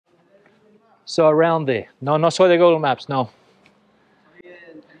So around there. No, no soy de Google Maps, no.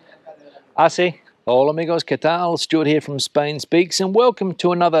 Ah, sí. Hola amigos, ¿qué tal? Stuart here from Spain Speaks, and welcome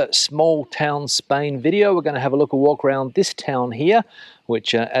to another small town Spain video. We're going to have a look, a walk around this town here,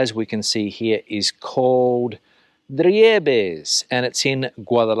 which as we can see here is called Driebes, and it's in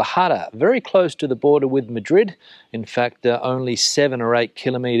Guadalajara, very close to the border with Madrid. In fact, only 7 or 8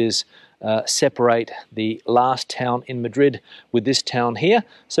 kilometers separate the last town in Madrid with this town here.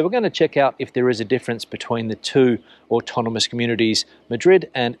 So we're going to check out if there is a difference between the two autonomous communities,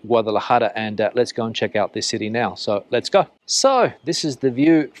 Madrid and Guadalajara, and let's go and check out this city now. So let's go. So this is the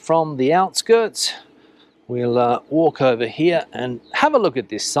view from the outskirts. We'll walk over here and have a look at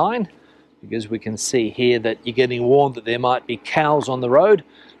this sign, because we can see here that you're getting warned that there might be cows on the road,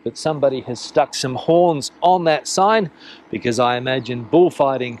 but somebody has stuck some horns on that sign because I imagine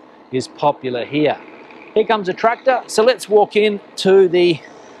bullfighting is popular here. Here comes a tractor, so let's walk in to the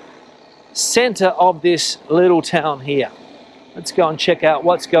center of this little town here. Let's go and check out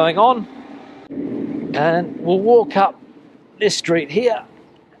what's going on, and we'll walk up this street here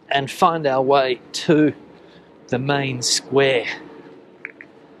and find our way to the main square.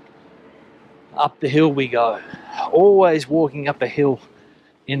 Up the hill we go, always walking up a hill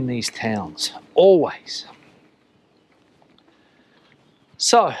in these towns, always.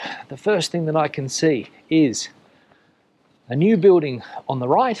 So the first thing that I can see is a new building on the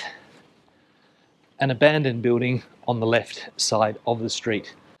right, an abandoned building on the left side of the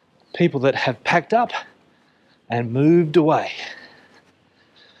street. People that have packed up and moved away.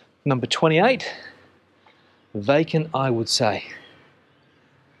 Number 28, vacant, I would say.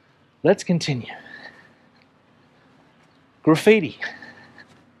 Let's continue. Graffiti.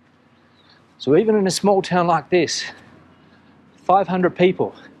 So even in a small town like this, 500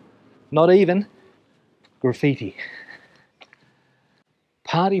 people, not even, graffiti.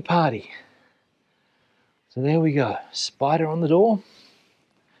 Party, party. So there we go, spider on the door,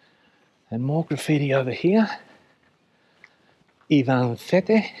 and more graffiti over here. Ivan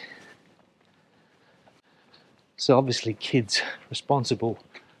Fete. So obviously kids responsible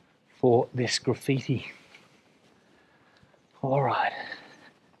for this graffiti. All right.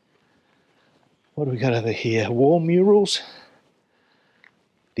 What do we got over here? Wall murals.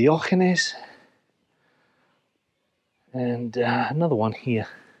 Diogenes. And another one here.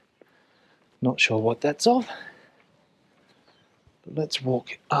 Not sure what that's of. But let's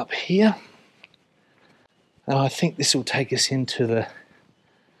walk up here. And I think this will take us into the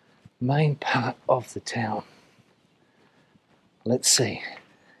main part of the town. Let's see.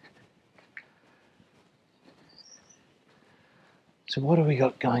 So what do we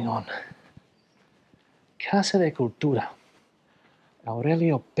got going on? Casa de Cultura,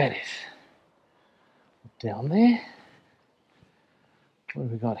 Aurelio Perez. Down there. What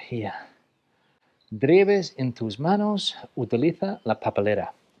do we got here? Driebes en tus manos, utiliza la papelera.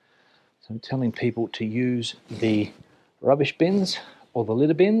 So I'm telling people to use the rubbish bins or the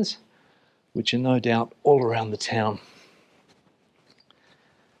litter bins, which are no doubt all around the town.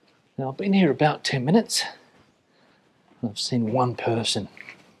 Now I've been here about 10 minutes. I've seen one person,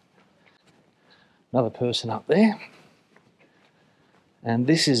 another person up there, and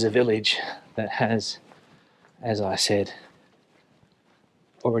this is a village that has, as I said,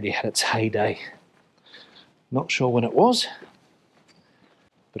 already had its heyday. Not sure when it was,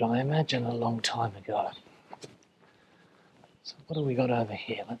 but I imagine a long time ago. So what do we got over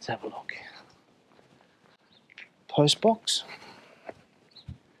here? Let's have a look. Postbox.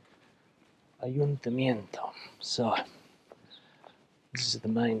 Ayuntamiento. So this is the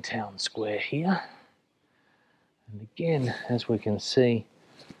main town square here, and again, as we can see,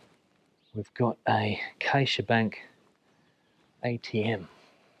 we've got a CaixaBank ATM.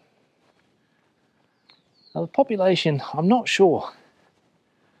 Now the population, I'm not sure.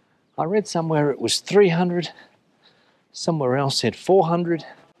 I read somewhere it was 300, somewhere else said 400.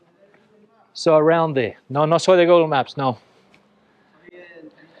 So around there. No, no soy de Google Maps, no.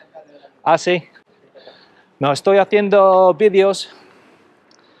 Ah, sí. No, estoy haciendo vídeos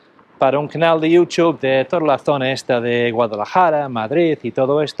para un canal de YouTube de toda la zona esta de Guadalajara, Madrid y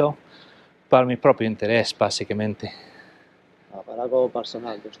todo esto, para mi propio interés, básicamente. Ah, para algo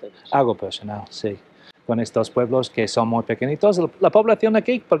personal de ustedes. Algo personal, sí. Con estos pueblos que son muy pequeñitos. La población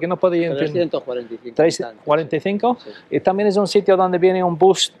aquí, porque no podía... 345. 345. Sí. Y también es un sitio donde viene un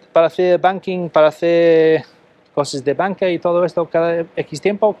bus para hacer banking, para hacer cosas de banca y todo esto cada X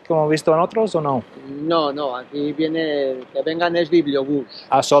tiempo, como he visto en otros, ¿o no? No, no, aquí viene, que vengan es bibliobús.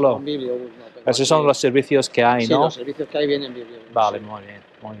 Ah, solo. Son bibliobús, no, Esos son los servicios que hay, sí, ¿no? los servicios que hay vienen bibliobús. Vale, sí. muy bien,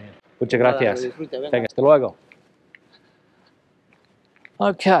 muy bien. Muchas Nada, gracias. disfrute, venga. Venga, hasta luego.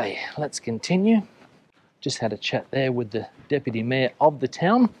 Okay, let's continue. Just had a chat there with the deputy mayor of the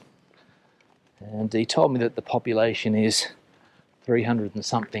town, and he told me that the population is 300 and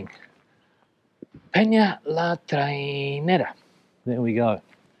something. Peña la Trainera. There we go.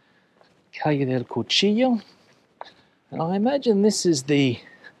 Calle del Cuchillo. And I imagine this is the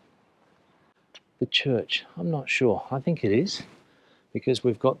church. I'm not sure. I think it is, because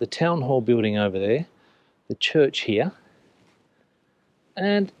we've got the town hall building over there, the church here.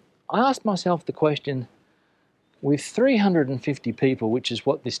 And I asked myself the question, with 350 people, which is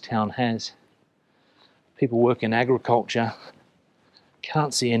what this town has, people work in agriculture,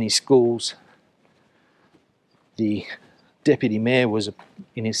 can't see any schools. The deputy mayor was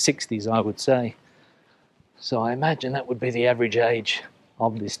in his 60s, I would say. So I imagine that would be the average age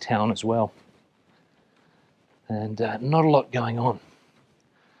of this town as well. And not a lot going on.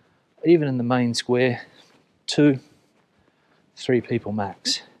 Even in the main square, 2, 3 people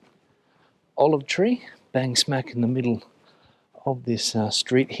max. Olive tree, bang smack in the middle of this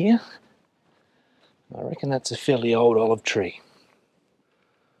street here. I reckon that's a fairly old olive tree.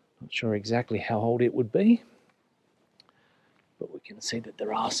 Not sure exactly how old it would be, but we can see that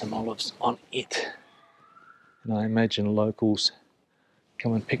there are some olives on it. And I imagine locals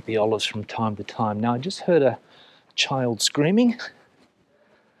come and pick the olives from time to time. Now I just heard a child screaming,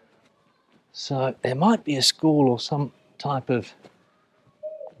 so there might be a school or some type of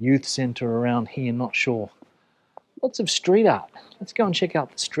youth centre around here, not sure. Lots of street art. Let's go and check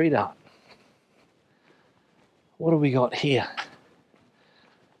out the street art. What do we got here?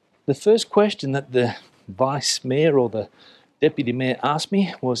 The first question that the vice mayor or the deputy mayor asked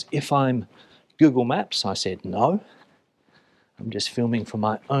me was if I'm Google Maps. I said no. I'm just filming for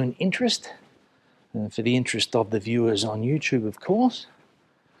my own interest, for the interest of the viewers on YouTube, of course.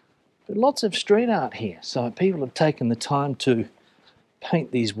 But lots of street art here. So people have taken the time to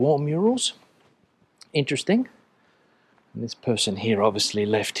paint these wall murals. Interesting. And this person here obviously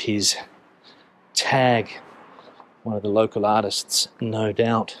left his tag, one of the local artists, no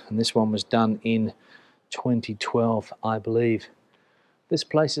doubt. And this one was done in 2012, I believe. This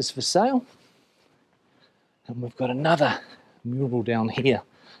place is for sale. And we've got another mural down here,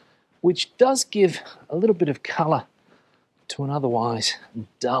 which does give a little bit of colour to an otherwise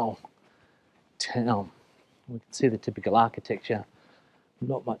dull town. We can see the typical architecture.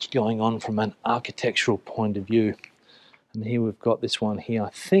 Not much going on from an architectural point of view. And here we've got this one here, I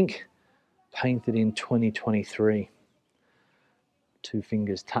think painted in 2023. 2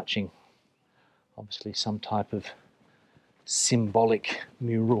 fingers touching. Obviously some type of symbolic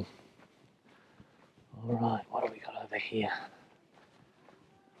mural. All right, what do we got over here?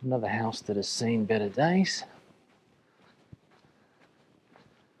 Another house that has seen better days.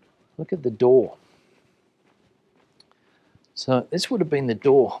 Look at the door. So this would have been the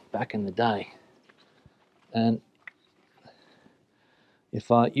door back in the day. And if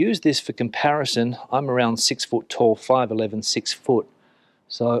I use this for comparison, I'm around 6 foot tall, 5'11", 6 foot.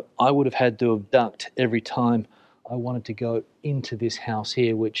 So I would have had to have ducked every time I wanted to go into this house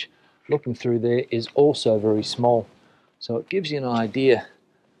here, which looking through there is also very small. So it gives you an idea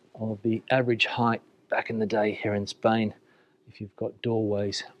of the average height back in the day here in Spain, if you've got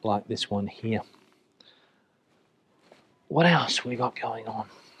doorways like this one here. What else we got going on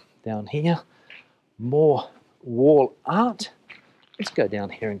down here? More wall art. Let's go down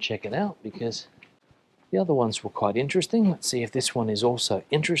here and check it out, because the other ones were quite interesting. Let's see if this one is also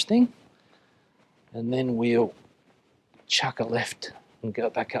interesting. And then we'll chuck a left and go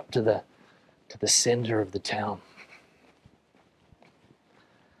back up to the center of the town.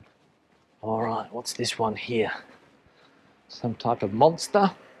 All right, what's this one here? Some type of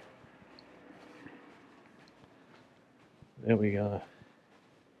monster. There we go.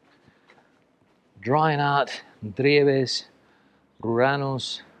 Drawing art, Driebes,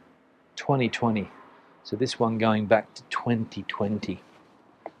 Ruranos, 2020. So this one going back to 2020.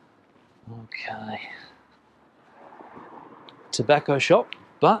 Okay. Tobacco shop,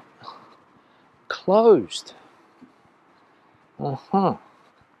 but closed. Now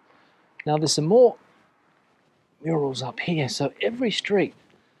there's some more murals up here. So every street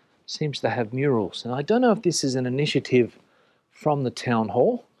seems to have murals. And I don't know if this is an initiative from the town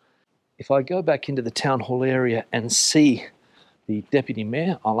hall. If I go back into the town hall area and see the deputy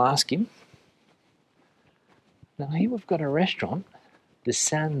mayor, I'll ask him. Now here we've got a restaurant, the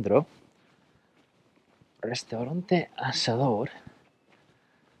Sandro, Restaurante Asador,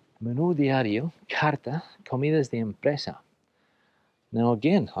 Menú Diario, Carta, Comidas de Empresa. Now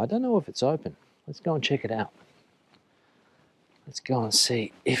again, I don't know if it's open. Let's go and check it out. Let's go and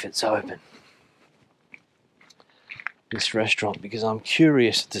see if it's open. this restaurant because I'm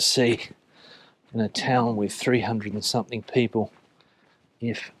curious to see in a town with 300 and something people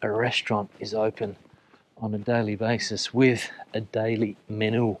if a restaurant is open on a daily basis with a daily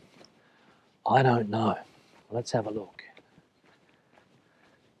menu. I don't know. Let's have a look.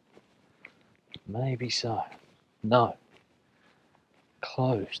 Maybe so. No.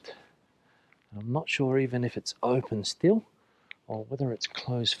 Closed. I'm not sure even if it's open still or whether it's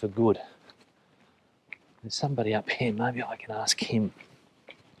closed for good. There's somebody up here, maybe I can ask him.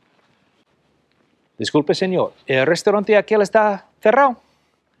 Disculpe, señor, ¿el restaurante aquel está cerrado?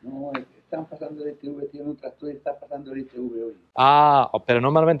 No, están pasando el ITV, tiene un tractor y está pasando el ITV hoy. Ah, pero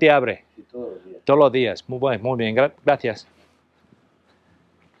normalmente abre. Sí, todos los días. Todos los días. Muy bien, gracias.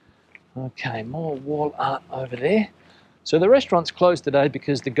 Okay, more wall art over there. So the restaurant's closed today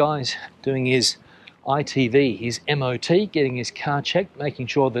because the guy's doing his ITV, his MOT, getting his car checked, making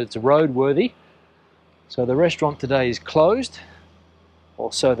sure that it's roadworthy. So the restaurant today is closed,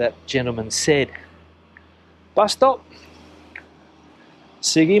 or so that gentleman said. Bus stop.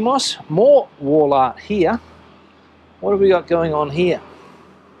 Seguimos. More wall art here. What have we got going on here?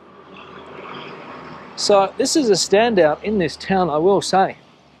 So this is a standout in this town, I will say.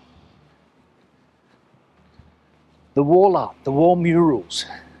 The wall art, the wall murals.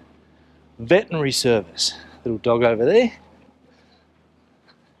 Veterinary service. Little dog over there.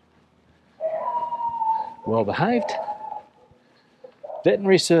 Well behaved.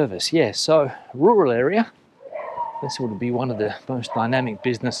 Veterinary service, yes, so rural area. This would be one of the most dynamic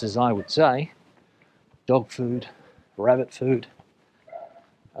businesses, I would say. Dog food, rabbit food,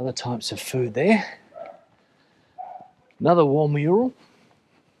 other types of food there. Another wall mural,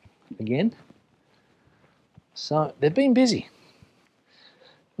 again. So they've been busy.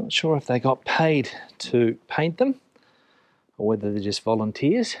 Not sure if they got paid to paint them or whether they're just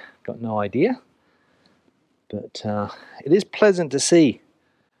volunteers, got no idea. But it is pleasant to see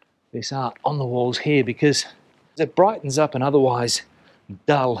this art on the walls here because it brightens up an otherwise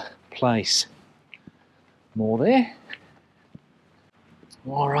dull place. More there.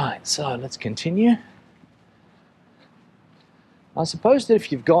 All right, so let's continue. I suppose that if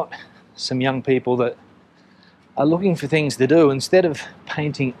you've got some young people that are looking for things to do, instead of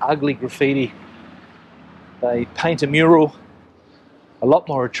painting ugly graffiti, they paint a mural a lot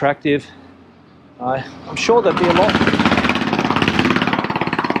more attractive. I'm sure there'd be a lot,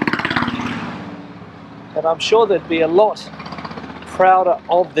 and I'm sure they'd be a lot prouder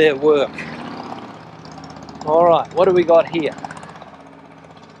of their work. All right, what do we got here?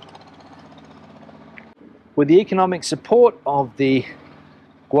 With the economic support of the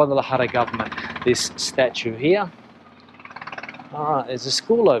Guadalajara government, this statue here. All right, there's a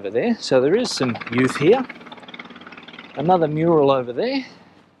school over there, so there is some youth here. Another mural over there.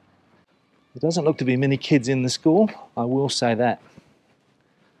 There doesn't look to be many kids in the school, I will say that.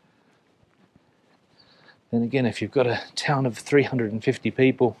 Then again, if you've got a town of 350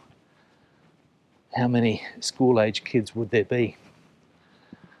 people, how many school-age kids would there be?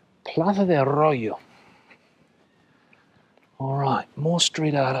 Plaza de Arroyo. All right, more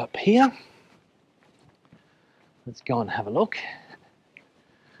street art up here. Let's go and have a look.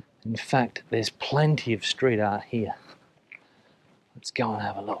 In fact, there's plenty of street art here. Let's go and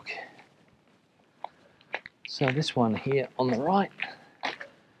have a look. So this one here on the right,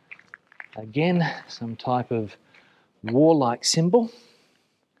 again, some type of warlike symbol.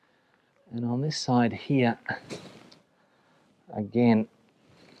 And on this side here, again,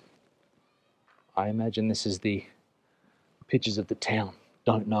 I imagine this is the pictures of the town.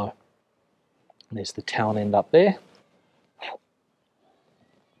 Don't know. There's the town end up there.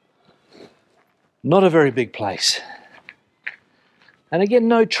 Not a very big place. And again,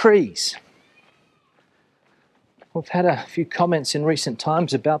 no trees. We've had a few comments in recent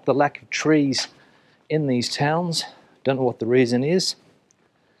times about the lack of trees in these towns. Don't know what the reason is.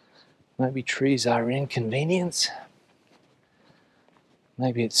 Maybe trees are an inconvenience.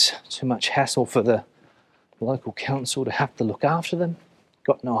 Maybe it's too much hassle for the local council to have to look after them.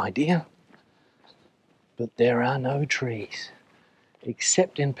 Got no idea. But there are no trees,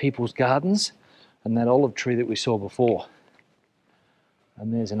 except in people's gardens and that olive tree that we saw before.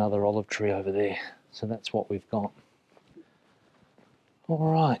 And there's another olive tree over there. So that's what we've got.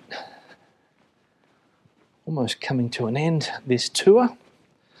 All right. Almost coming to an end, this tour.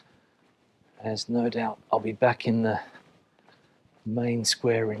 As no doubt I'll be back in the main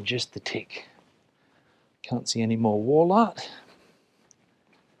square in just a tick. Can't see any more wall art.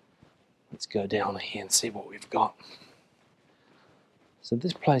 Let's go down here and see what we've got. So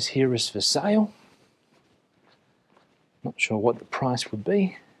this place here is for sale. Not sure what the price would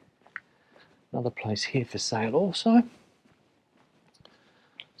be. Another place here for sale also.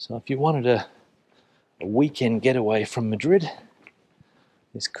 So if you wanted a weekend getaway from Madrid,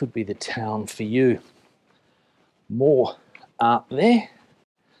 this could be the town for you. More art there.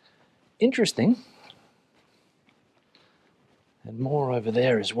 Interesting. And more over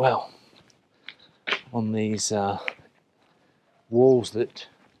there as well, on these walls that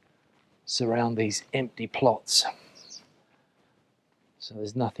surround these empty plots. So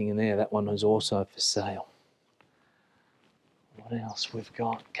there's nothing in there. That one was also for sale. What else we've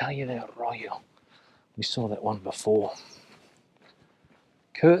got? Calle del Arroyo. We saw that one before.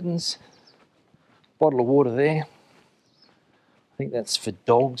 Curtains, bottle of water there. I think that's for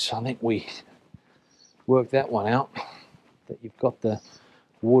dogs. I think we worked that one out, that you've got the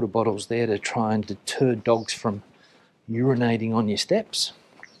water bottles there to try and deter dogs from urinating on your steps.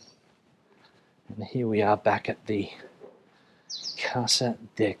 And here we are back at the Casa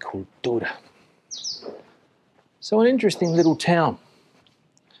de Cultura. So an interesting little town,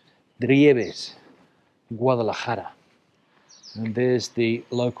 Driebes, Guadalajara. And there's the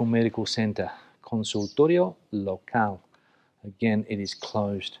local medical center, Consultorio Local. Again, it is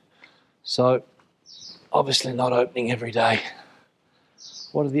closed. So obviously not opening every day.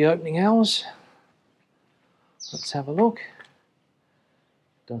 What are the opening hours? Let's have a look.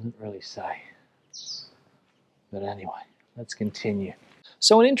 Doesn't really say. But anyway, let's continue.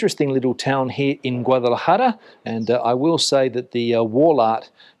 So an interesting little town here in Guadalajara, and I will say that the wall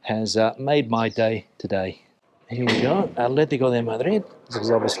art has made my day today. Here we go, Atlético de Madrid. This is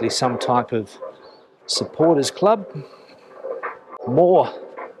obviously some type of supporters club. More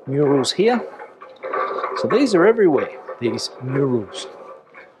murals here. So these are everywhere, these murals.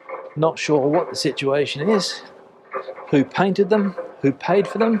 Not sure what the situation is, who painted them, who paid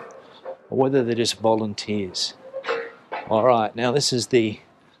for them, or whether they're just volunteers. All right, now this is the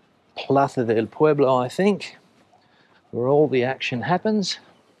Plaza del Pueblo, I think, where all the action happens.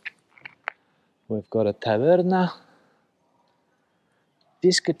 We've got a taberna,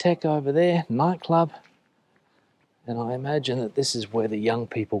 discotheque over there, nightclub, and I imagine that this is where the young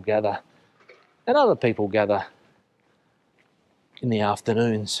people gather and other people gather in the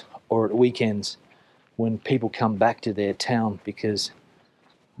afternoons or at weekends when people come back to their town, because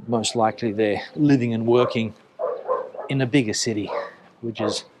most likely they're living and working in a bigger city, which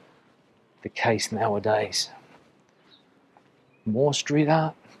is the case nowadays. More street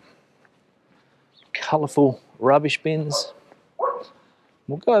art, colourful rubbish bins.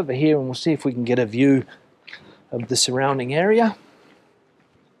 We'll go over here and we'll see if we can get a view of the surrounding area.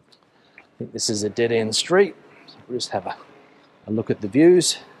 I think this is a dead-end street, so we'll just have a look at the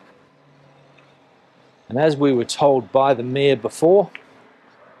views. And as we were told by the mayor before,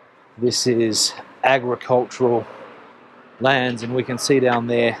 this is agricultural lands, and we can see down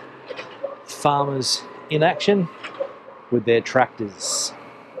there farmers in action with their tractors.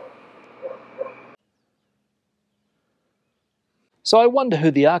 So I wonder who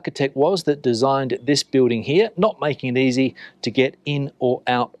the architect was that designed this building here, not making it easy to get in or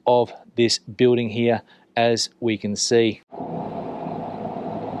out of this building here, as we can see.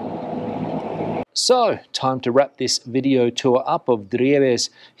 So, time to wrap this video tour up of Driebes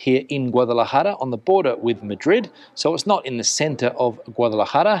here in Guadalajara on the border with Madrid. So it's not in the center of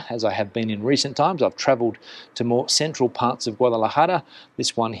Guadalajara, as I have been in recent times. I've traveled to more central parts of Guadalajara.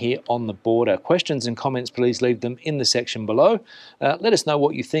 This one here on the border. Questions and comments, please leave them in the section below. Let us know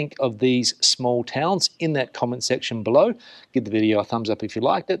what you think of these small towns in that comment section below. Give the video a thumbs up if you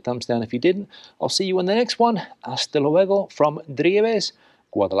liked it, thumbs down if you didn't. I'll see you in the next one. Hasta luego from Driebes,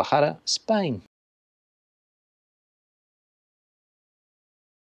 Guadalajara, Spain.